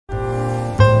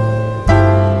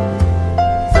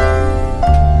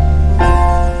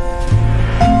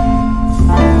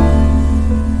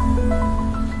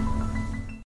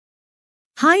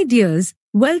Hi dears,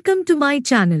 welcome to my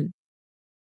channel.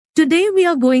 Today we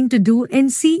are going to do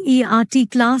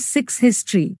Ncert Class 6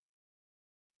 History.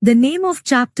 The name of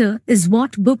chapter is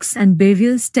What Books and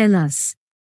Burials Tell Us.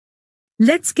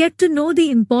 Let's get to know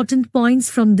the important points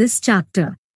from this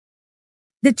chapter.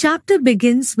 The chapter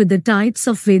begins with the types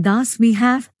of Vedas we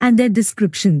have and their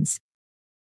descriptions.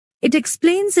 It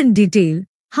explains in detail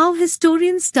how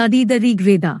historians study the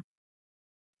Rigveda.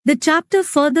 The chapter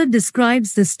further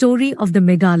describes the story of the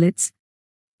Megaliths,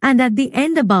 and at the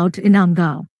end about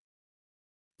Inamgaon.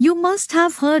 You must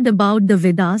have heard about the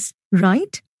Vedas,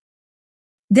 right?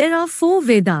 There are 4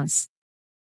 Vedas: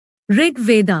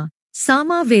 Rigveda,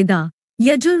 Samaveda,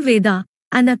 Yajurveda,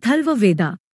 and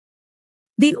Atharvaveda.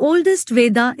 The oldest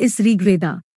Veda is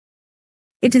Rigveda.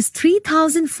 It is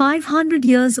 3,500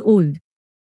 years old.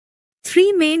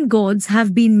 3 main gods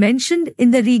have been mentioned in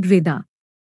the Rigveda.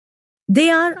 They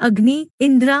are Agni,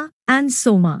 Indra, and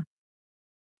Soma.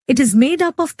 It is made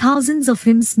up of thousands of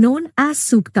hymns known as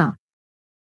Sukta.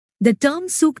 The term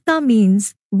Sukta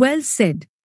means, well said.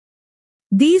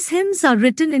 These hymns are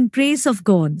written in praise of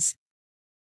gods.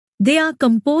 They are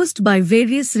composed by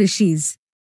various rishis.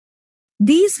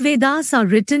 These Vedas are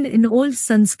written in Old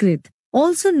Sanskrit,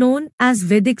 also known as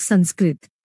Vedic Sanskrit.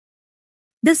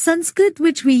 The Sanskrit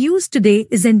which we use today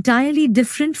is entirely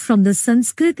different from the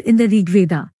Sanskrit in the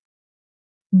Rigveda.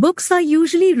 Books are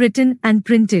usually written and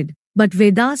printed, but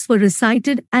Vedas were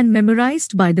recited and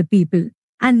memorized by the people,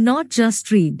 and not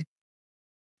just read.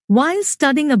 While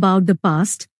studying about the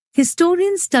past,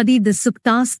 historians study the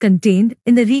suktas contained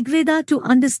in the Rigveda to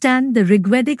understand the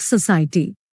Rigvedic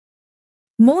society.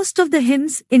 Most of the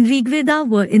hymns in Rigveda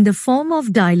were in the form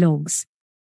of dialogues.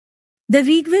 The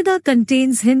Rigveda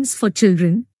contains hymns for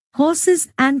children, horses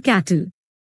and cattle.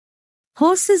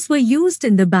 Horses were used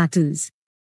in the battles.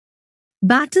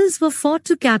 Battles were fought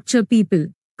to capture people,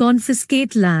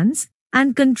 confiscate lands,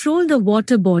 and control the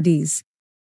water bodies.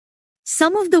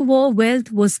 Some of the war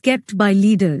wealth was kept by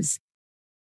leaders.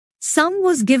 Some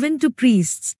was given to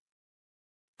priests.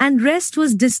 And rest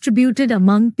was distributed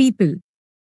among people.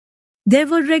 There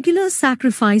were regular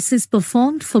sacrifices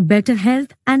performed for better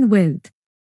health and wealth.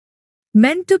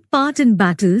 Men took part in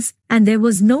battles, and there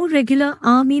was no regular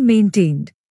army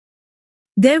maintained.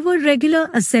 There were regular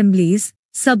assemblies,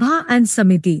 Sabha and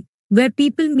Samiti, where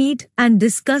people meet and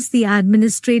discuss the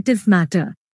administrative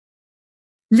matter.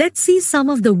 Let's see some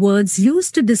of the words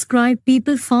used to describe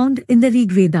people found in the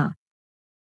Rigveda.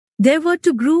 There were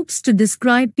 2 groups to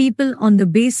describe people on the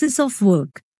basis of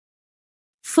work.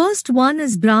 First one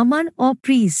is Brahman or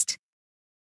priest.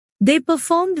 They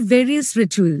performed various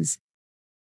rituals.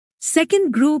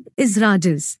 Second group is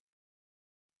Rajas.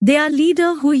 They are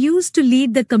leader who used to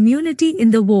lead the community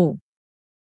in the war.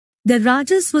 The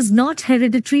Rajas was not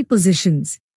hereditary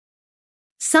positions.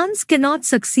 Sons cannot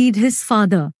succeed his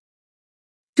father.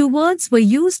 2 words were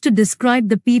used to describe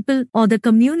the people or the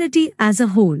community as a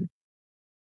whole.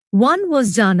 One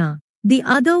was Jana, the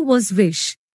other was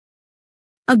Vish.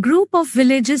 A group of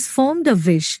villages formed a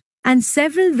Vish, and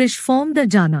several Vish formed a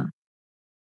Jana.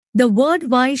 The word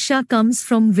Vaishya comes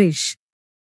from Vish.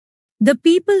 The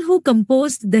people who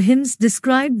composed the hymns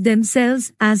described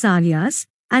themselves as Aryas,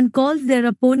 and called their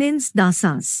opponents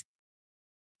Dasas.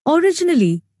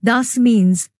 Originally, Das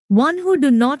means one who do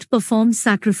not perform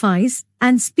sacrifice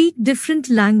and speak different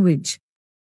language.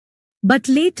 But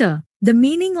later, the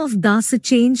meaning of Dasa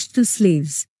changed to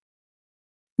slaves.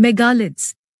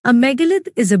 Megaliths. A megalith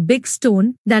is a big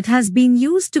stone that has been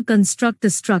used to construct a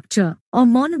structure or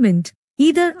monument,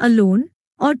 either alone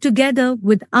or together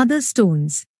with other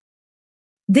stones.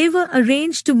 They were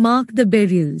arranged to mark the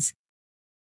burials.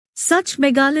 Such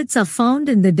megaliths are found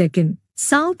in the Deccan,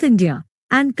 South India,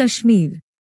 and Kashmir.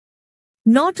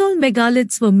 Not all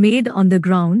megaliths were made on the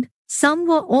ground, some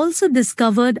were also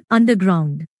discovered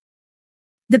underground.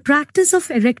 The practice of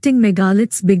erecting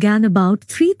megaliths began about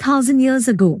 3,000 years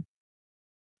ago.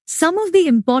 Some of the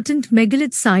important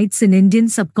megalith sites in Indian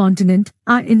subcontinent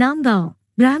are Inamgaon,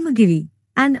 Brahmagiri,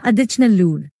 and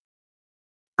Adichnallur.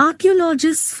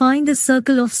 Archaeologists find a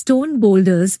circle of stone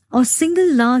boulders or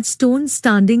single large stones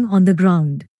standing on the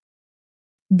ground.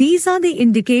 These are the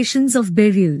indications of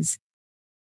burials.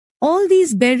 All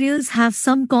these burials have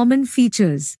some common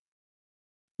features.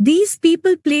 These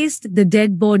people placed the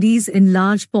dead bodies in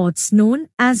large pots known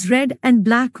as red and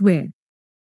black ware.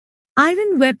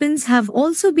 Iron weapons have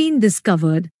also been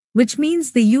discovered, which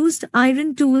means they used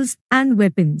iron tools and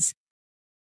weapons.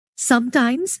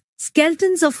 Sometimes,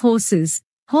 skeletons of horses,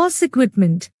 horse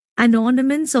equipment, and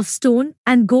ornaments of stone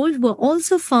and gold were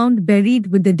also found buried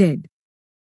with the dead.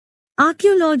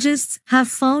 Archaeologists have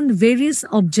found various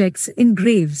objects in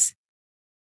graves.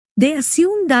 They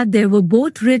assumed that there were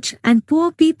both rich and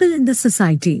poor people in the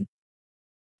society.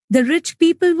 The rich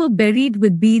people were buried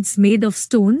with beads made of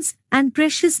stones and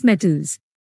precious metals.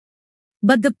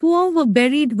 But the poor were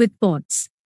buried with pots.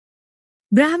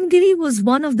 Brahmagiri was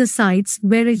one of the sites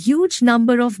where a huge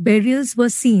number of burials were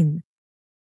seen.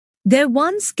 There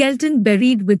one skeleton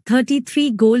buried with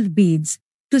 33 gold beads,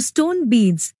 2 stone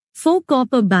beads, 4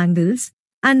 copper bangles,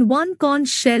 and 1 conch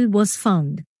shell was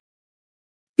found.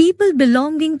 People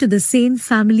belonging to the same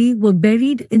family were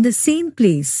buried in the same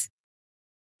place.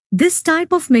 This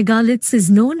type of megaliths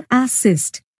is known as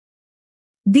cyst.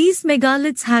 These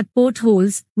megaliths had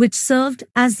portholes which served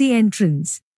as the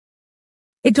entrance.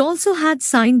 It also had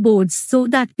signboards so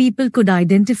that people could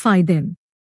identify them.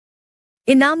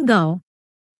 Inamgaon.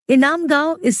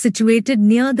 Inamgaon is situated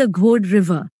near the Ghod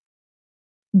River.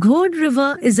 Ghod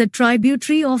River is a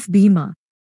tributary of Bhima.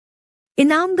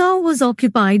 Inamgaon was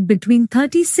occupied between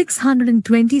 3600 and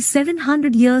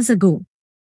 2700 years ago.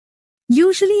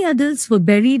 Usually adults were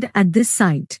buried at this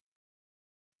site.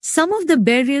 Some of the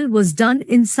burial was done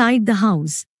inside the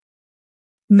house.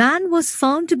 Man was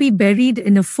found to be buried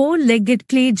in a 4-legged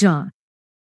clay jar.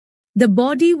 The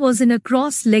body was in a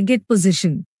cross-legged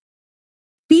position.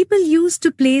 People used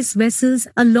to place vessels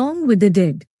along with the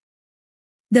dead.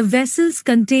 The vessels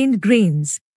contained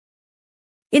grains.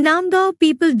 In Inamgaon,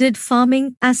 people did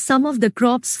farming as some of the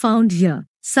crops found here,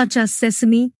 such as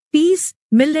sesame, peas,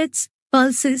 millets,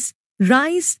 pulses,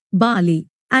 rice, barley,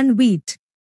 and wheat.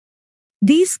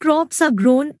 These crops are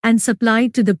grown and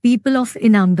supplied to the people of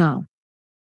Inamgaon.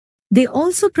 They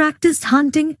also practiced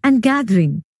hunting and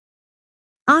gathering.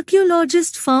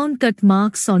 Archaeologists found cut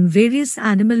marks on various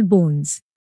animal bones.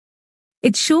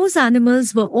 It shows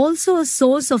animals were also a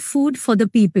source of food for the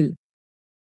people.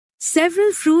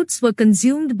 Several fruits were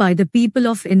consumed by the people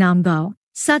of Inamgaon,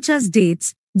 such as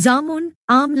dates, jamun,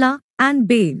 amla, and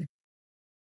bale.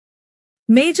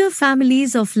 Major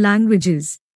families of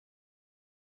languages.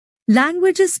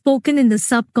 Languages spoken in the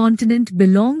subcontinent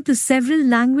belong to several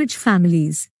language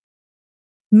families.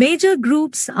 Major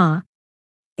groups are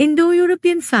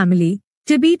Indo-European family,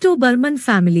 Tibeto-Burman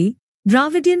family,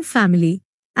 Dravidian family,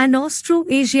 and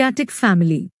Austro-Asiatic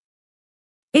family.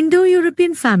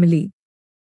 Indo-European family.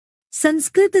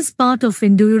 Sanskrit is part of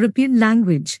Indo-European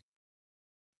language.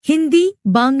 Hindi,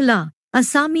 Bangla,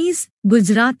 Assamese,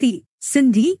 Gujarati,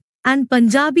 Sindhi, and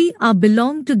Punjabi are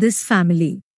belong to this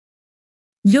family.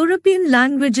 European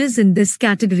languages in this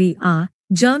category are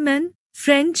German,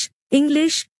 French,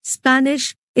 English,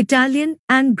 Spanish, Italian,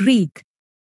 and Greek.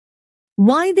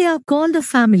 Why they are called a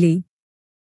family?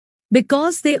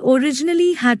 Because they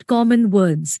originally had common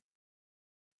words.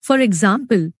 For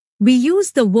example, we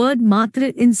use the word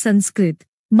matra in Sanskrit,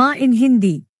 ma in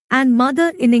Hindi, and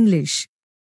mother in English.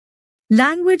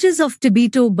 Languages of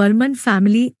Tibeto-Burman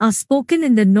family are spoken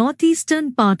in the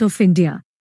northeastern part of India.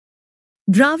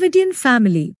 Dravidian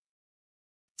family.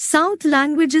 South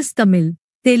languages Tamil,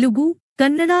 Telugu,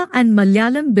 Kannada and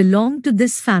Malayalam belong to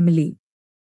this family.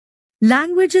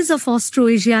 Languages of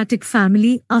Austroasiatic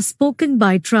family are spoken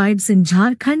by tribes in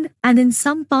Jharkhand and in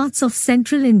some parts of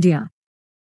central India.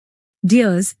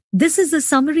 Dears, this is the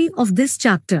summary of this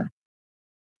chapter.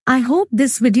 I hope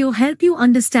this video help you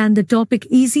understand the topic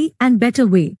easy and better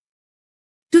way.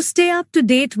 To stay up to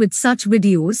date with such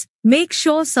videos, make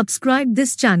sure subscribe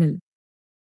this channel.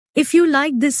 If you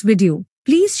like this video,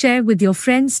 please share with your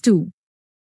friends too.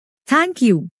 Thank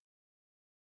you.